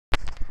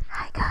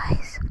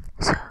Guys,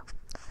 so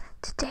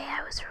today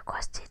I was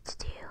requested to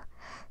do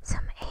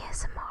some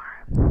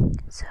ASMR,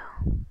 so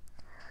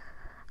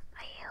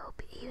I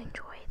hope you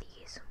enjoy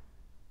these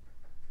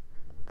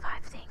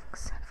 5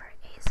 things for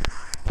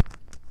ASMR.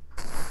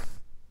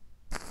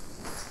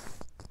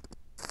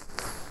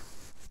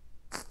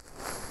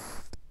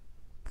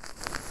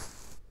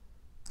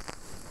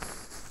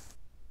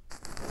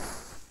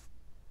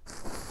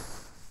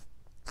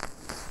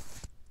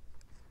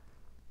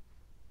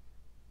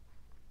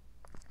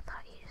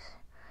 Thought you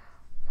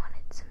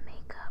wanted some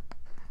makeup.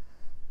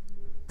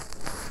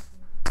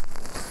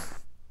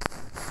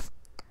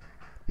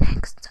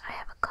 Next, I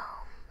have a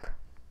comb.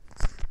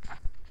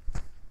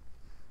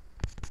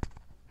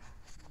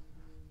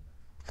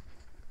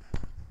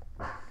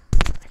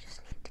 I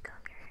just need to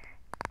comb your hair.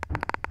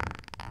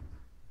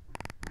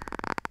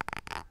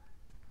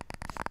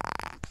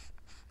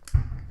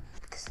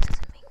 This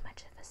doesn't make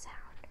much of a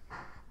sound,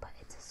 but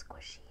it's a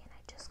squishy and I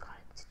just got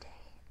it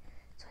today,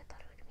 so I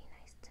thought it would be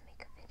nice to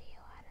make a video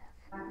out of.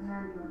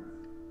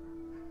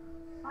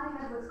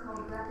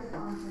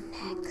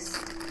 Next,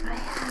 I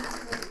have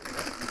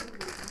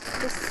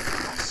this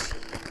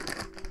squishy.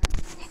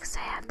 Next, I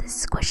have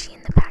this squishy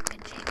in the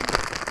packaging.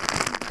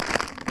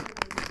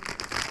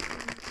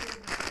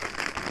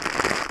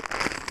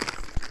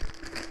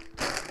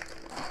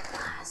 And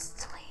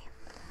lastly,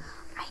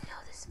 I know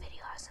this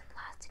video hasn't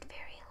lasted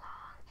very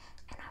long,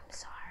 and I'm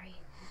sorry,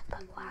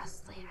 but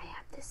lastly, I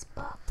have this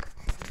book,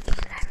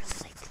 and I really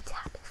like the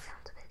tapping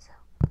sounds of it, so.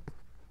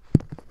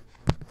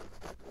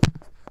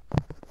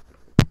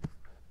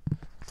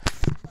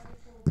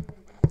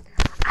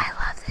 I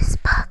love this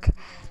book,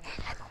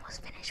 and I'm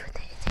almost finished with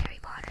it. It's Harry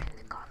Potter and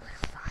the Goblet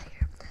of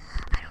Fire.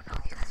 I don't know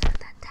if you guys heard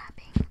that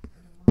tapping.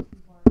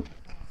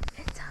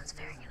 It sounds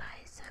very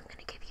nice. I'm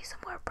gonna give you some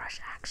more brush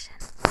action.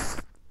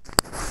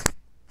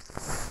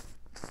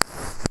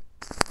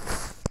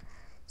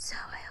 So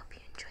I hope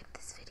you enjoyed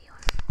this video.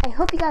 I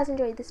hope you guys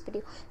enjoyed this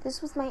video.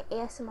 This was my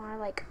ASMR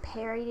like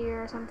parody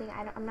or something.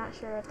 I'm not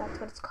sure if that's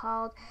what it's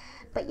called,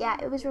 but yeah,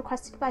 it was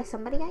requested by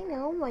somebody I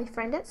know, my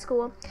friend at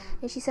school,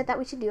 and she said that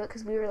we should do it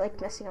because we were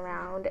like messing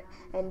around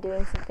and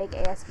doing some fake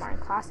ASMR in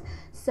class.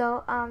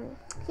 So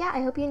yeah,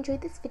 I hope you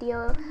enjoyed this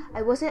video.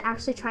 I wasn't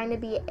actually trying to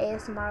be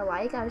ASMR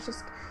like. I was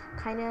just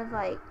kind of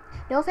like,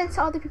 no offense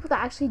to all the people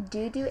that actually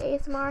do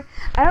ASMR.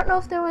 I don't know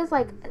if there was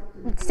like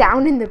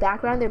sound in the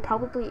background. There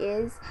probably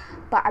is,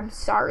 but I'm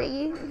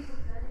sorry.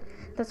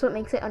 That's what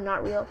makes it not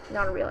a real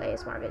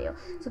ASMR video.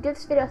 So give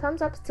this video a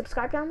thumbs up,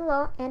 subscribe down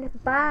below, and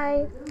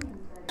bye.